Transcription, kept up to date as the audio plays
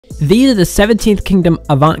These are the 17th Kingdom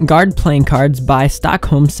Avant Garde playing cards by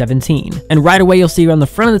Stockholm 17. And right away you'll see on the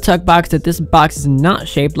front of the tuck box that this box is not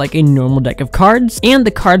shaped like a normal deck of cards, and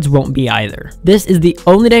the cards won't be either. This is the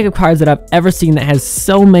only deck of cards that I've ever seen that has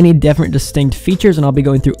so many different distinct features, and I'll be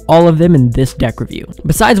going through all of them in this deck review.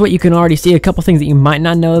 Besides what you can already see, a couple things that you might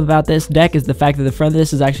not know about this deck is the fact that the front of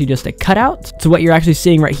this is actually just a cutout. So what you're actually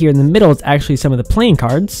seeing right here in the middle is actually some of the playing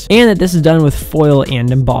cards, and that this is done with foil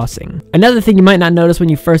and embossing. Another thing you might not notice when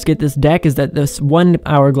you first get this deck is that this 1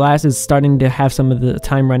 hourglass is starting to have some of the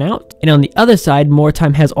time run out, and on the other side more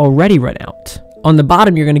time has already run out. On the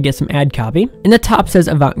bottom you're going to get some ad copy, and the top says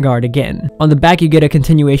Avant Garde again. On the back you get a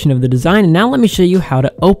continuation of the design, and now let me show you how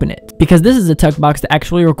to open it. Because this is a tuck box that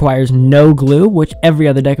actually requires no glue, which every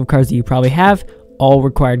other deck of cards that you probably have all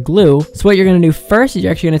required glue. So what you're going to do first is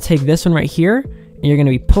you're actually going to take this one right here, and you're going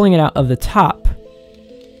to be pulling it out of the top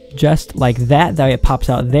just like that. That way it pops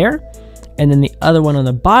out there. And then the other one on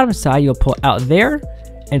the bottom side, you'll pull out there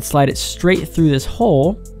and slide it straight through this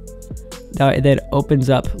hole. That way it then opens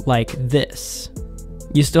up like this.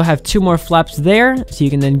 You still have 2 more flaps there, so you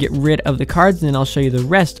can then get rid of the cards, and then I'll show you the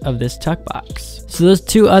rest of this tuck box. So those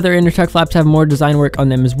 2 other inner tuck flaps have more design work on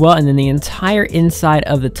them as well, and then the entire inside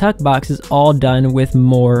of the tuck box is all done with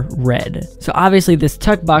more red. So obviously this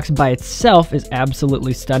tuck box by itself is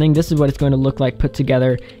absolutely stunning. This is what it's going to look like put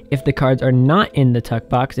together. If the cards are not in the tuck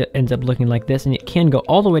box, it ends up looking like this, and it can go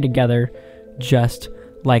all the way together just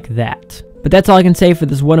like that. But that's all I can say for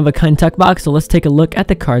this one-of-a-kind tuck box, so let's take a look at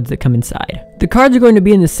the cards that come inside. The cards are going to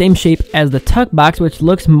be in the same shape as the tuck box, which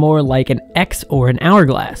looks more like an X or an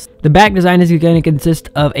hourglass. The back design is going to consist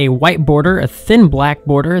of a white border, a thin black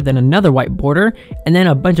border, then another white border, and then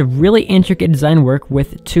a bunch of really intricate design work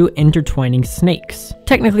with 2 intertwining snakes.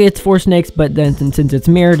 Technically it's 4 snakes, but then since it's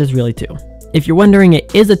mirrored, it's really 2. If you're wondering,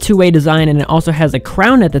 it is a 2-way design, and it also has a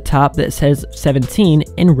crown at the top that says 17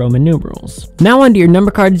 in Roman numerals. Now onto your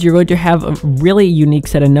number cards, you're going to have a really unique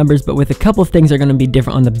set of numbers, but with a couple of things that are going to be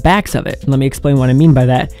different on the backs of it. Let me explain what I mean by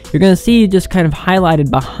that. You're going to see just kind of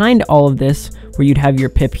highlighted behind all of this, where you'd have your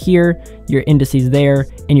pip here, your indices there,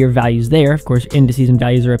 and your values there. Of course, indices and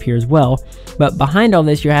values are up here as well. But behind all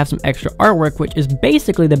this, you have some extra artwork, which is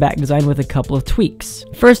basically the back design with a couple of tweaks.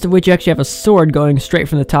 First of which, you actually have a sword going straight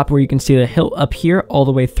from the top where you can see the hilt up here all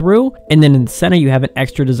the way through. And then in the center, you have an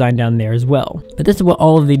extra design down there as well. But this is what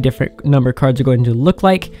all of the different number cards are going to look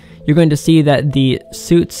like. You're going to see that the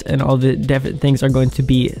suits and all the different things are going to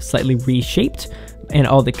be slightly reshaped, and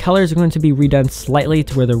all the colors are going to be redone slightly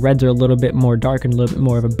to where the reds are a little bit more dark and a little bit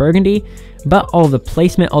more of a burgundy, but all the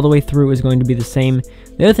placement all the way through is going to be the same.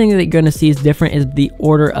 The other thing that you're going to see is different is the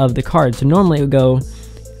order of the cards. So normally it would go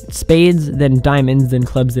spades, then diamonds, then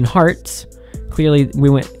clubs, then hearts. Clearly we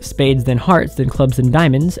went spades, then hearts, then clubs, and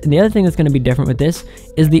diamonds. And the other thing that's going to be different with this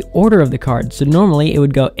is the order of the cards. So normally it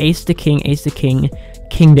would go ace to king,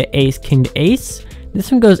 king to ace, king to ace. This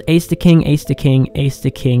one goes ace to king, ace to king, ace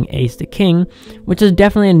to king, ace to king, which is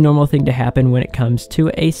definitely a normal thing to happen when it comes to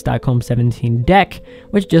a Stockholm 17 deck,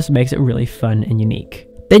 which just makes it really fun and unique.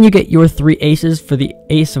 Then you get your 3 aces. For the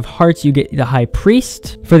ace of hearts, you get the high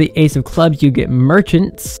priest. For the ace of clubs, you get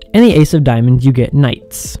merchants. And the ace of diamonds, you get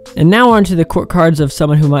knights. And now on to the court cards of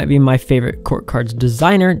someone who might be my favorite court cards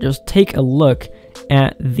designer. Just take a look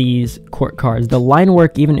at these court cards. The line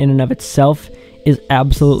work, even in and of itself, is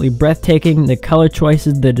absolutely breathtaking. The color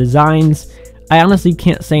choices, the designs, I honestly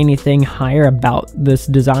can't say anything higher about this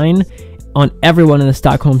design on every one of the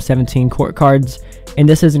Stockholm 17 court cards. And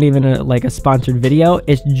this isn't even like a sponsored video.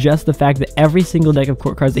 It's just the fact that every single deck of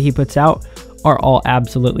court cards that he puts out are all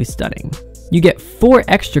absolutely stunning. You get 4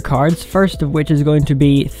 extra cards, first of which is going to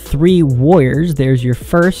be 3 warriors. There's your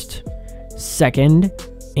first, second,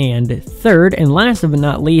 and third, and last but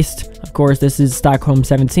not least, of course, this is Stockholm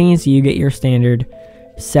 17, so you get your standard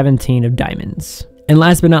 17 of diamonds. And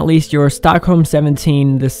last but not least, your Stockholm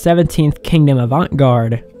 17, the 17th Kingdom Avant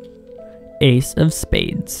Garde, ace of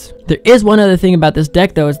spades. There is one other thing about this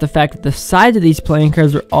deck though, is the fact that the sides of these playing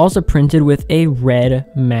cards are also printed with a red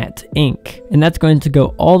matte ink, and that's going to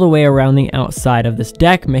go all the way around the outside of this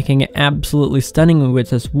deck, making it absolutely stunning,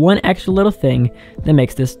 with just one extra little thing that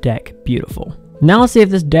makes this deck beautiful. Now let's see if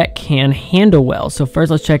this deck can handle well. So first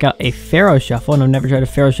let's check out a Faro shuffle, and I've never tried a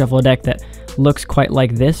Faro shuffle deck that looks quite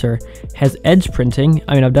like this or has edge printing.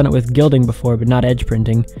 I mean, I've done it with gilding before, but not edge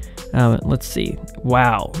printing. Let's see.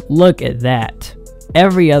 Wow, look at that.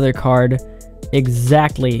 Every other card,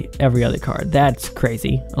 exactly every other card. That's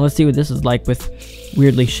crazy. Let's see what this is like with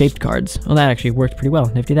weirdly shaped cards. Oh, that actually worked pretty well.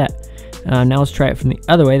 Nifty that. Now let's try it from the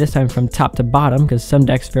other way, this time from top to bottom, because some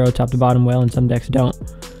decks Faro top to bottom well and some decks don't.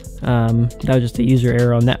 That was just a user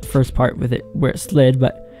error on that first part with it where it slid,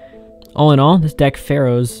 but All in all, this deck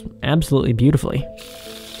Faro's absolutely beautifully.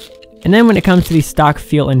 And then when it comes to the stock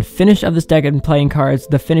feel and finish of this deck and playing cards,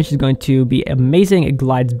 the finish is going to be amazing. It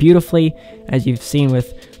glides beautifully, as you've seen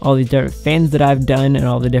with all these different fans that I've done and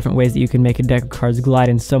all the different ways that you can make a deck of cards glide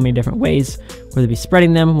in so many different ways, whether it be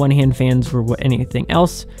spreading them, one-hand fans, or anything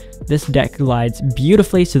else. This deck glides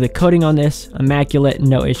beautifully, so the coating on this, immaculate,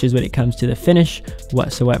 no issues when it comes to the finish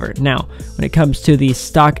whatsoever. Now, when it comes to the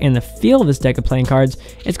stock and the feel of this deck of playing cards,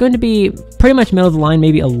 it's going to be pretty much middle of the line,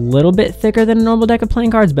 maybe a little bit thicker than a normal deck of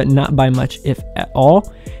playing cards, but not by much, if at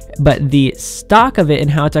all. But the stock of it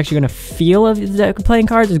and how it's actually going to feel of the deck of playing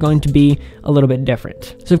cards is going to be a little bit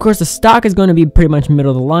different. So of course the stock is going to be pretty much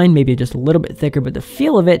middle of the line, maybe just a little bit thicker, but the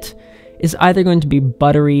feel of it is either going to be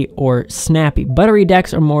buttery or snappy. Buttery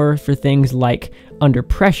decks are more for things like Under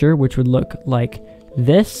Pressure, which would look like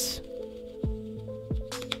this.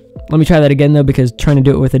 Let me try that again though, because trying to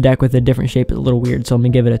do it with a deck with a different shape is a little weird, so I'm gonna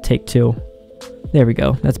give it a take 2. There we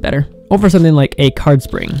go, that's better. Or for something like a Card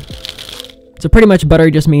Spring. So pretty much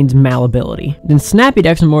buttery just means malleability. Then snappy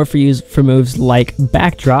decks are more for moves like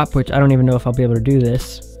Backdrop, which I don't even know if I'll be able to do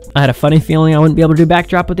this. I had a funny feeling I wouldn't be able to do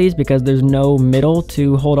Backdrop with these because there's no middle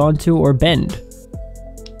to hold on to or bend.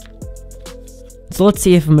 So let's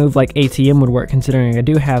see if a move like ATM would work, considering I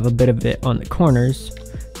do have a bit of it on the corners.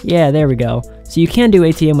 Yeah, there we go. So you can do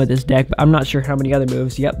ATM with this deck, but I'm not sure how many other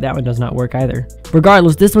moves. Yep, that one does not work either.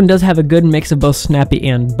 Regardless, this one does have a good mix of both snappy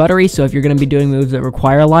and buttery, so if you're going to be doing moves that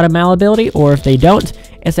require a lot of malleability, or if they don't,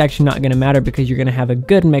 it's actually not going to matter because you're going to have a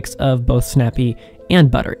good mix of both snappy and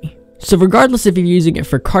buttery. So regardless if you're using it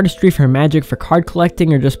for cardistry, for magic, for card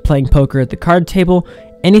collecting, or just playing poker at the card table,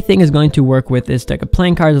 anything is going to work with this deck of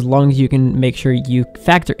playing cards as long as you can make sure you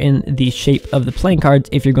factor in the shape of the playing cards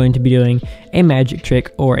if you're going to be doing a magic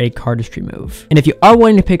trick or a cardistry move. And if you are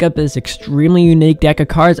wanting to pick up this extremely unique deck of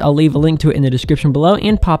cards, I'll leave a link to it in the description below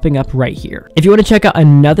and popping up right here. If you want to check out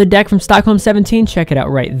another deck from Stockholm 17, check it out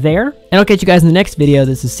right there. And I'll catch you guys in the next video.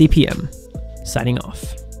 This is CPM, signing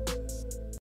off.